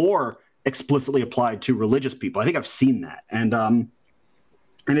even more explicitly applied to religious people. I think I've seen that. And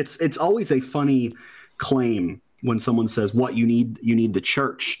it's always a funny claim when someone says, what you need the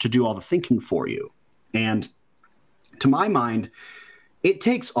church to do all the thinking for you. And to my mind, it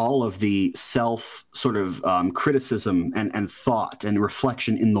takes all of the self sort of criticism and thought and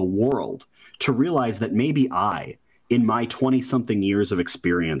reflection in the world to realize that maybe I, in my 20-something years of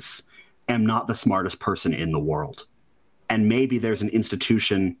experience, am not the smartest person in the world. And maybe there's an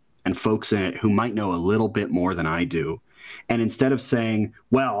institution and folks in it who might know a little bit more than I do. And instead of saying,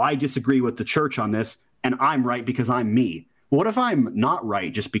 well, I disagree with the church on this, and I'm right because I'm me. What if I'm not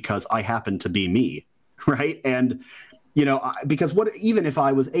right just because I happen to be me, right? And because even if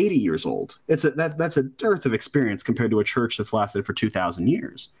I was 80 years old, that's a dearth of experience compared to a church that's lasted for 2,000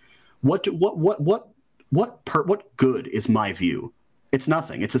 years. What good is my view? It's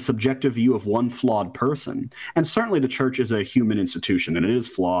nothing. It's a subjective view of one flawed person. And certainly the church is a human institution, and it is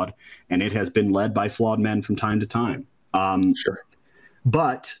flawed, and it has been led by flawed men from time to time. Sure.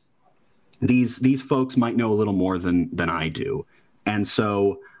 But these folks might know a little more than I do. And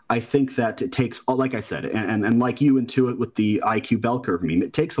so I think that it takes, like I said, and like you intuit with the IQ bell curve meme,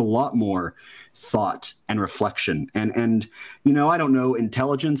 it takes a lot more thought and reflection. And I don't know,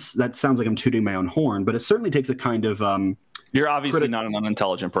 intelligence, that sounds like I'm tooting my own horn, but it certainly takes a kind of... You're obviously not an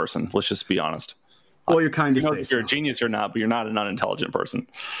unintelligent person. Let's just be honest. Well, you're kind of if you're a genius or not, but you're not an unintelligent person.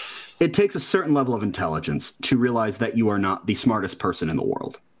 It takes a certain level of intelligence to realize that you are not the smartest person in the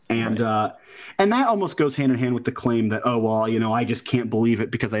world. And right. And that almost goes hand in hand with the claim that, oh, well, I just can't believe it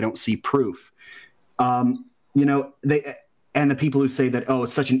because I don't see proof. And the people who say that, oh,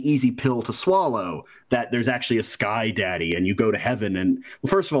 it's such an easy pill to swallow, that there's actually a sky daddy and you go to heaven. And well,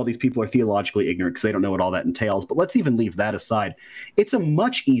 first of all, these people are theologically ignorant because they don't know what all that entails. But let's even leave that aside. It's a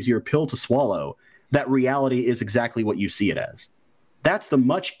much easier pill to swallow that reality is exactly what you see it as. That's the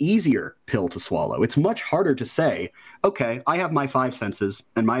much easier pill to swallow. It's much harder to say, okay, I have my 5 senses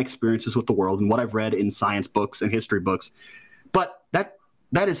and my experiences with the world and what I've read in science books and history books. But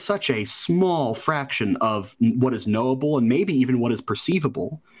that is such a small fraction of what is knowable and maybe even what is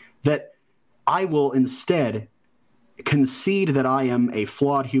perceivable that I will instead concede that I am a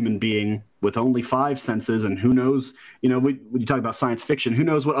flawed human being with only 5 senses. And who knows, when you talk about science fiction, who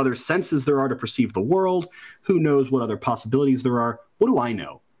knows what other senses there are to perceive the world? Who knows what other possibilities there are? What do I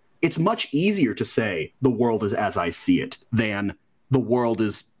know? It's much easier to say the world is as I see it than the world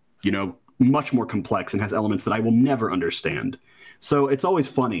is, much more complex and has elements that I will never understand. So it's always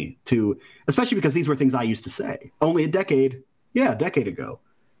funny especially because these were things I used to say only a decade ago.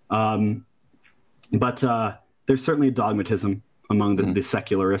 But there's certainly a dogmatism among the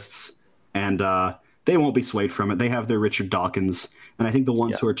secularists, and they won't be swayed from it. They have their Richard Dawkins, and I think the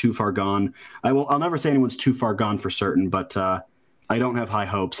ones who are too far gone, I'll never say anyone's too far gone for certain, but I don't have high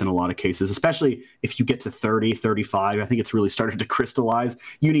hopes in a lot of cases, especially if you get to 30, 35. I think it's really started to crystallize.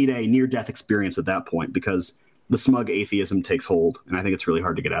 You need a near-death experience at that point because the smug atheism takes hold, and I think it's really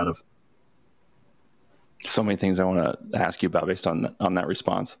hard to get out of. So many things I want to ask you about based on that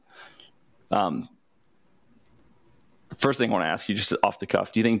response. First thing I want to ask you, just off the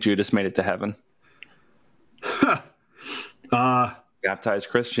cuff, do you think Judas made it to heaven? Baptized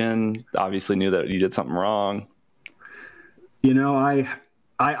Christian, obviously knew that he did something wrong.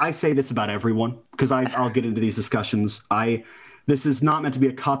 I say this about everyone because I'll get into these discussions. This is not meant to be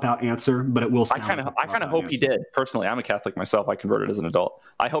a cop-out answer, but it will sound I kind of hope he did. Personally, I'm a Catholic myself. I converted as an adult.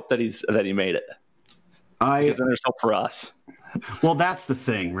 I hope that he made it. Because then there's hope for us. Well, that's the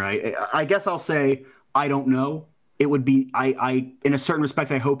thing, right? I guess I'll say I don't know it would be, I in a certain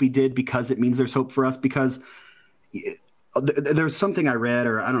respect, I hope he did, because it means there's hope for us, because there's something I read,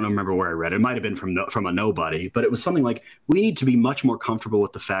 or I don't remember where I read it. It might have been from a nobody, but it was something like, we need to be much more comfortable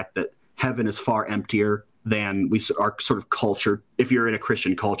with the fact that heaven is far emptier than our sort of culture, if you're in a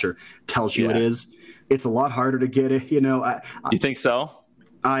Christian culture, tells you it is. It's a lot harder to get it, you think so?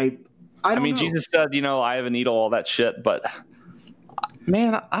 I mean, Jesus said, I have a needle, all that shit, but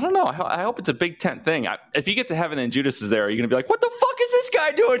man, I don't know. I hope it's a big tent thing. If you get to heaven and Judas is there, are you going to be like, what the fuck is this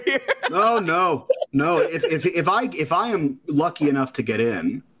guy doing here? No. If I am lucky enough to get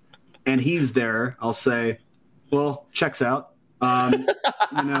in and he's there, I'll say, well, checks out.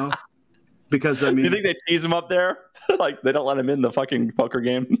 Because I mean, you think they tease him up there? Like they don't let him in the fucking poker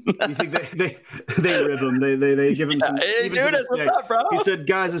game? You think they rib him? They give him some. Hey, Judas, what's up, bro? He said,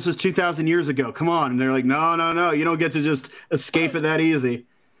 "Guys, this was 2,000 years ago. Come on!" And they're like, "No, you don't get to just escape it that easy."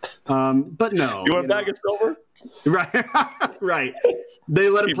 But no, you want a bag of silver? Right, right. They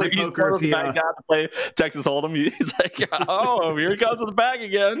let him play poker. If he got to play Texas Hold'em. He's like, "Oh, here he comes with the bag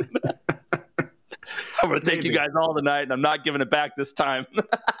again." I'm going to take you guys all tonight, and I'm not giving it back this time.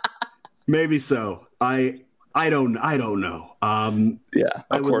 Maybe so. I don't know. Yeah,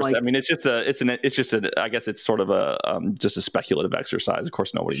 of course. I mean, it's just I guess it's sort of a just a speculative exercise. Of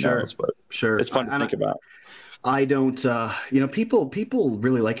course, nobody knows, but it's fun to think about. I don't. People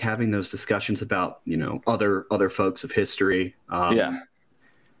really like having those discussions about other folks of history.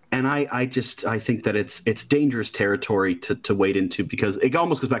 And I think that it's dangerous territory to wade into, because it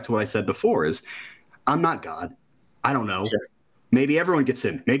almost goes back to what I said before: is I'm not God. I don't know. Sure. Maybe everyone gets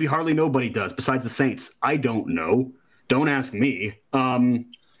in. Maybe hardly nobody does besides the saints. I don't know. Don't ask me. I'm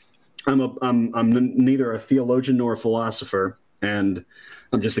neither a theologian nor a philosopher, and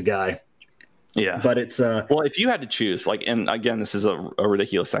I'm just a guy. Yeah. But it's well, if you had to choose, like, and again, this is a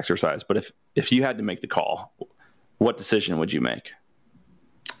ridiculous exercise, but if you had to make the call, what decision would you make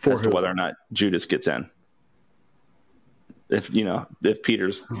as to whether or not Judas gets in? If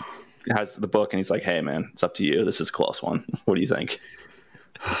Peter's has the book and he's like, hey man, it's up to you, this is a close one, what do you think?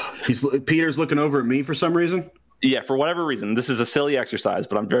 Peter's looking over at me for some reason. Yeah, for whatever reason. This is a silly exercise,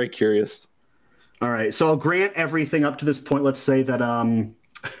 but I'm very curious. All right, so I'll grant everything up to this point. Let's say that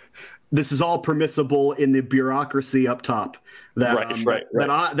this is all permissible in the bureaucracy up top, that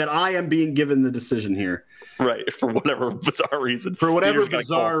that I am being given the decision here. Right, for whatever bizarre reason. For whatever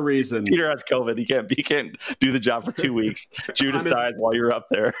bizarre reason. Peter has COVID. He can't do the job for 2 weeks. Judas dies while you're up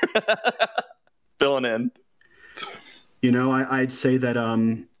there. Filling in. I'd say that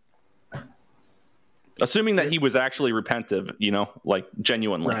assuming that he was actually repentive, like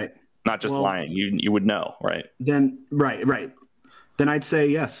genuinely, right, not just lying, you would know, right? Then right. Then I'd say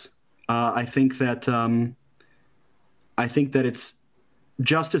yes. I think that it's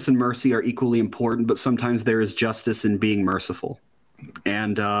justice and mercy are equally important, but sometimes there is justice in being merciful.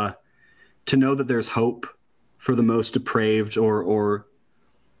 And to know that there's hope for the most depraved or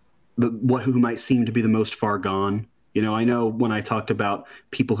who might seem to be the most far gone. I know when I talked about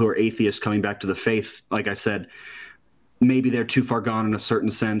people who are atheists coming back to the faith, like I said, maybe they're too far gone in a certain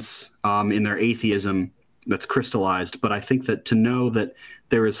sense in their atheism that's crystallized. But I think that to know that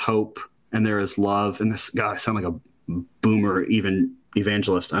there is hope and there is love, and this, God, I sound like a boomer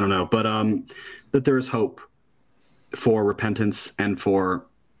evangelist, I don't know, but that there is hope for repentance and for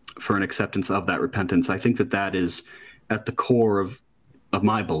an acceptance of that repentance. I think that is at the core of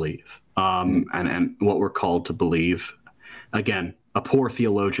my belief, and what we're called to believe. Again, a poor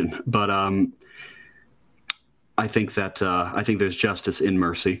theologian, but I think there's justice in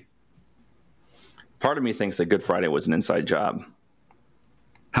mercy. Part of me thinks that Good Friday was an inside job.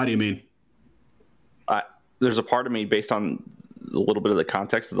 How do you mean? There's a part of me, based on a little bit of the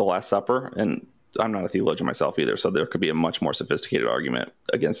context of the Last Supper, and I'm not a theologian myself either, so there could be a much more sophisticated argument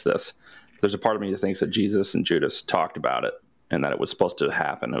against this. There's a part of me that thinks that Jesus and Judas talked about it, and that it was supposed to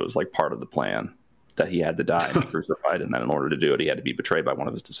happen. It was like part of the plan, that he had to die and be crucified, and that in order to do it, he had to be betrayed by one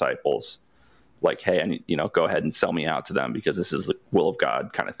of his disciples. Like, hey, go ahead and sell me out to them because this is the will of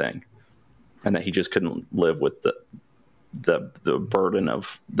God, kind of thing. And that he just couldn't live with the burden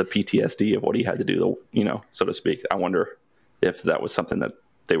of the PTSD of what he had to do, so to speak. I wonder if that was something that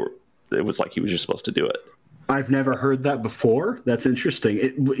it was like he was just supposed to do it. I've never heard that before. That's interesting.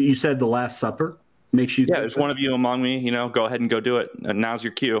 You said the Last Supper makes you... Yeah, there's one of you among me, go ahead and go do it. And now's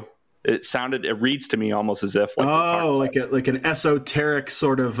your cue. It reads to me almost as if... like an esoteric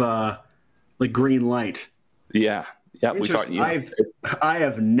sort of like green light. Yeah. Yeah, I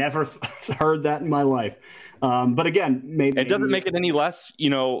have never heard that in my life. But again, maybe... It doesn't make it any less,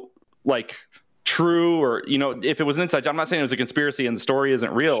 like true, or, you know, if it was an inside job. I'm not saying it was a conspiracy and the story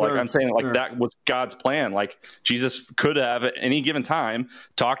isn't real. Sure, like, I'm saying like sure. that was God's plan. Like, Jesus could have at any given time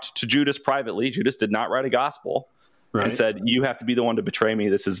talked to Judas privately. Judas did not write a gospel. Right. And said, you have to be the one to betray me.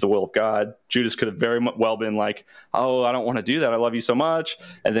 This is the will of God. Judas could have very well been like, oh, I don't want to do that. I love you so much.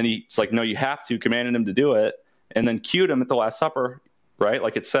 And then he's like, no, you have to, commanded him to do it. And then cued him at the Last Supper, right?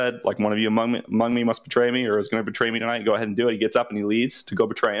 Like it said, like, one of you among me must betray me, or is going to betray me tonight. Go ahead and do it. He gets up and he leaves to go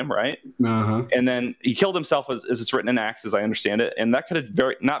betray him, right? Uh-huh. And then he killed himself, as it's written in Acts, as I understand it. And that could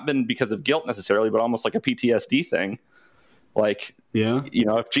have not been because of guilt necessarily, but almost like a PTSD thing. Like, yeah, you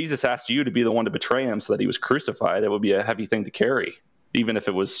know, if Jesus asked you to be the one to betray him so that he was crucified, it would be a heavy thing to carry, even if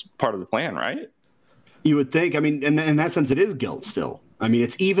it was part of the plan, right? You would think. I mean, in that sense, it is guilt still. I mean,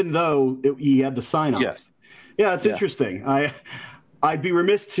 it's even though he had the sign off. Yeah, it's interesting. I'd be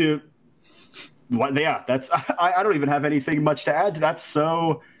remiss to. Yeah, that's. I don't even have anything much to add to that.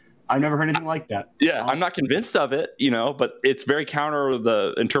 So I've never heard anything like that. Yeah, I'm not convinced of it, you know, but it's very counter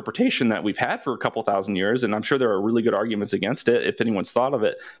the interpretation that we've had for a couple thousand years. And I'm sure there are really good arguments against it if anyone's thought of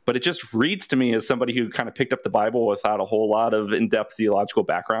it. But it just reads to me as somebody who kind of picked up the Bible without a whole lot of in-depth theological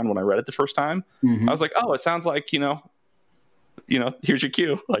background when I read it the first time. Mm-hmm. I was like, oh, it sounds like, you know, here's your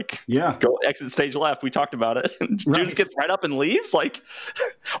cue. Like, go exit stage left. We talked about it. And Judas gets right up and leaves. Like,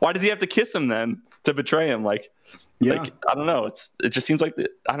 why does he have to kiss him then to betray him? Like, I don't know. It just seems like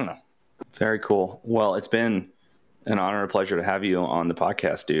I don't know. Very cool. Well, it's been an honor and a pleasure to have you on the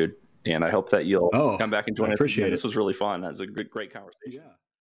podcast, dude. And I hope that you'll come back and join us. Appreciate it. This was really fun. That was a great conversation. Yeah.